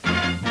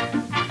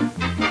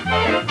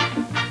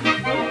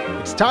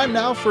time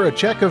now for a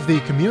check of the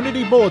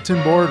Community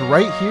Bulletin Board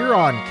right here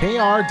on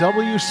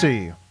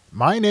KRWC.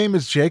 My name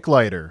is Jake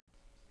Leiter.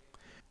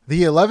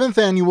 The 11th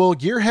Annual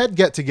Gearhead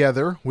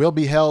Get-Together will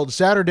be held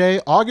Saturday,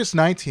 August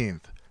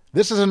 19th.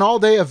 This is an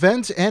all-day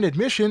event and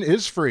admission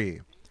is free.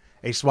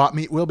 A swap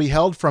meet will be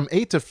held from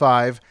 8 to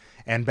 5,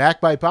 and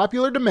backed by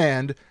popular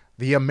demand,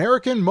 the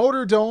American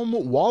Motor Dome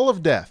Wall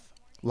of Death.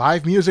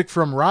 Live music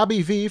from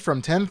Robbie V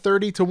from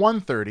 10:30 to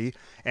 1:30,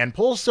 and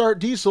Pull Start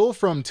Diesel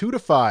from 2 to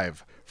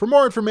 5. For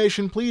more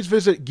information, please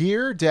visit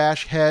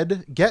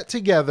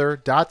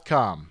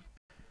gear-headgettogether.com.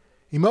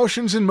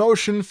 Emotions in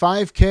Motion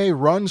 5K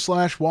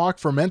Run/Walk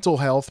for Mental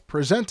Health,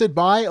 presented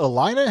by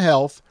Allina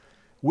Health,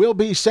 will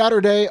be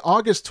Saturday,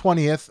 August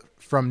 20th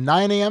from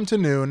 9 a.m. to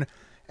noon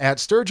at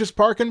Sturgis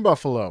Park in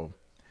Buffalo.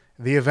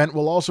 The event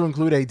will also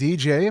include a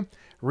DJ,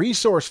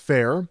 resource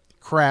fair,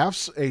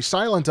 crafts, a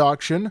silent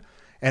auction,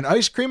 and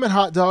ice cream and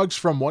hot dogs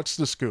from What's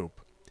the Scoop.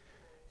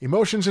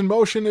 Emotions in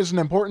Motion is an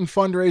important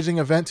fundraising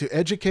event to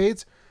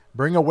educate,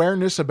 bring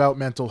awareness about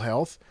mental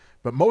health,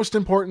 but most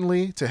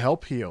importantly, to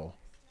help heal.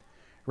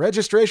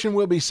 Registration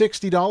will be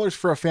 $60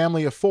 for a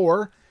family of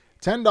 4,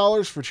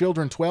 $10 for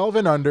children 12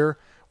 and under,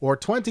 or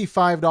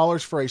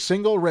 $25 for a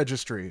single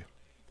registry.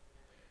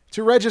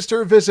 To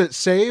register, visit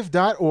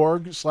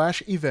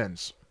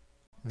save.org/events.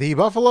 The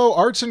Buffalo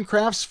Arts and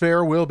Crafts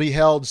Fair will be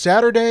held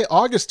Saturday,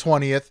 August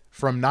 20th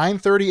from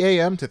 9:30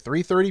 a.m. to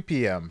 3:30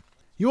 p.m.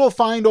 You will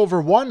find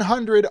over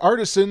 100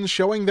 artisans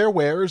showing their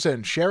wares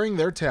and sharing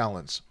their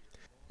talents.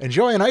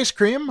 Enjoy an ice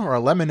cream or a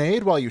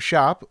lemonade while you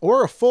shop,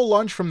 or a full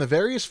lunch from the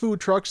various food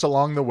trucks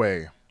along the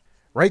way.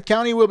 Wright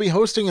County will be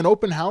hosting an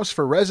open house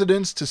for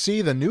residents to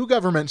see the new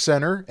government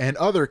center and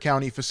other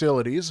county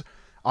facilities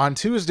on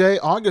Tuesday,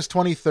 August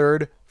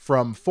 23rd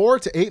from 4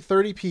 to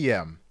 8:30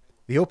 p.m.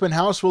 The open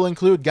house will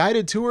include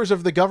guided tours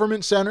of the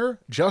Government Center,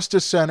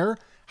 Justice Center,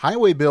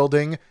 Highway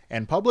Building,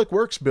 and Public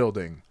Works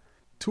Building.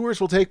 Tours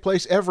will take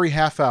place every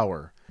half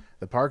hour.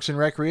 The Parks and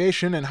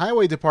Recreation and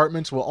Highway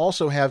departments will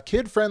also have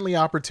kid-friendly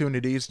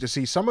opportunities to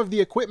see some of the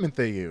equipment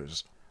they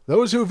use.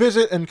 Those who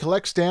visit and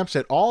collect stamps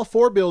at all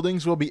 4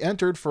 buildings will be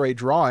entered for a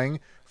drawing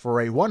for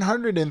a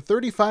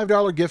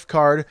 $135 gift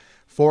card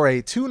for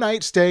a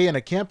 2-night stay in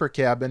a camper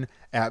cabin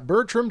at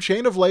Bertram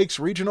Chain of Lakes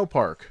Regional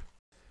Park.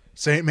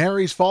 St.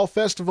 Mary's Fall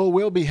Festival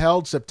will be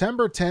held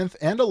September 10th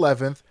and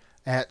 11th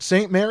at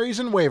St. Mary's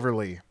in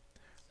Waverly.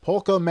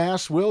 Polka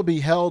Mass will be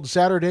held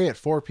Saturday at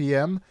 4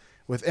 p.m.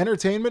 with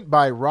entertainment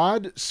by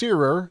Rod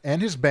Searer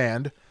and his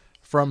band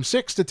from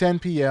 6 to 10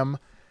 p.m.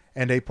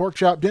 and a pork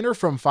chop dinner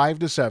from 5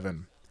 to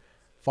 7.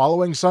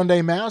 Following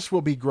Sunday Mass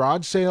will be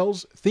garage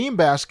sales, theme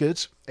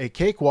baskets, a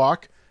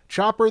cakewalk,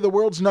 Chopper the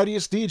World's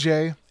Nuttiest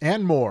DJ,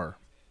 and more.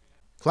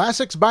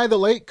 Classics by the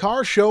Lake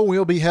Car Show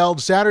will be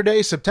held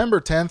Saturday,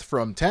 September 10th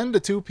from 10 to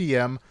 2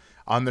 p.m.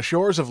 on the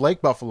shores of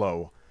Lake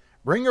Buffalo.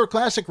 Bring your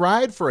classic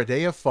ride for a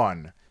day of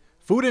fun.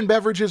 Food and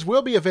beverages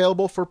will be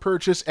available for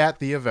purchase at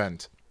the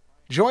event.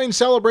 Join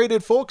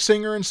celebrated folk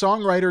singer and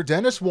songwriter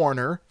Dennis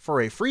Warner for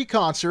a free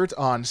concert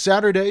on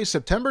Saturday,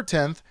 September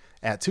 10th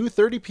at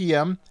 2:30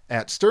 p.m.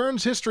 at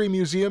Stearns History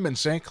Museum in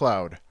St.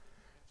 Cloud.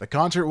 The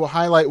concert will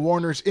highlight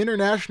Warner's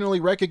internationally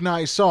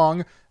recognized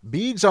song,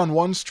 Beads on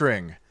One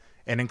String,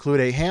 and include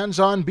a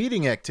hands-on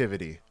beading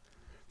activity.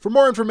 For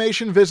more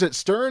information, visit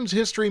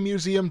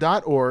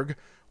stearnshistorymuseum.org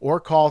or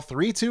call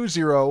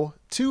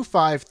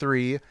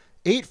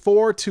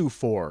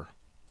 320-253-8424.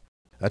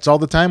 That's all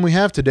the time we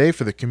have today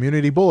for the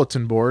Community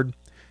Bulletin Board.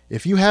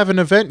 If you have an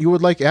event you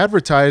would like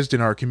advertised in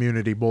our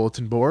Community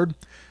Bulletin Board,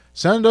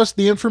 send us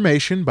the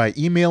information by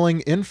emailing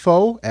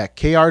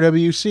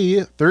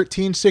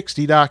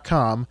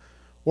info@krwc1360.com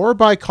or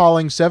by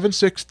calling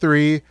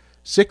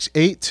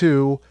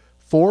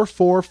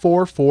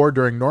 763-682-4444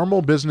 during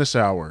normal business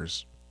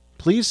hours.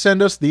 Please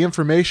send us the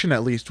information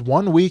at least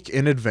 1 week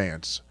in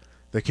advance.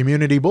 The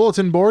Community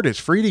Bulletin Board is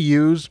free to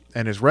use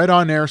and is read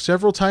on air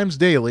several times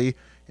daily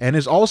and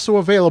is also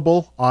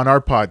available on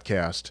our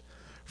podcast.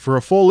 For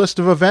a full list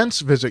of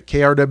events, visit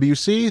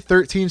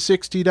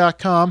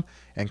krwc1360.com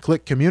and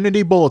click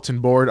Community Bulletin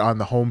Board on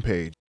the homepage.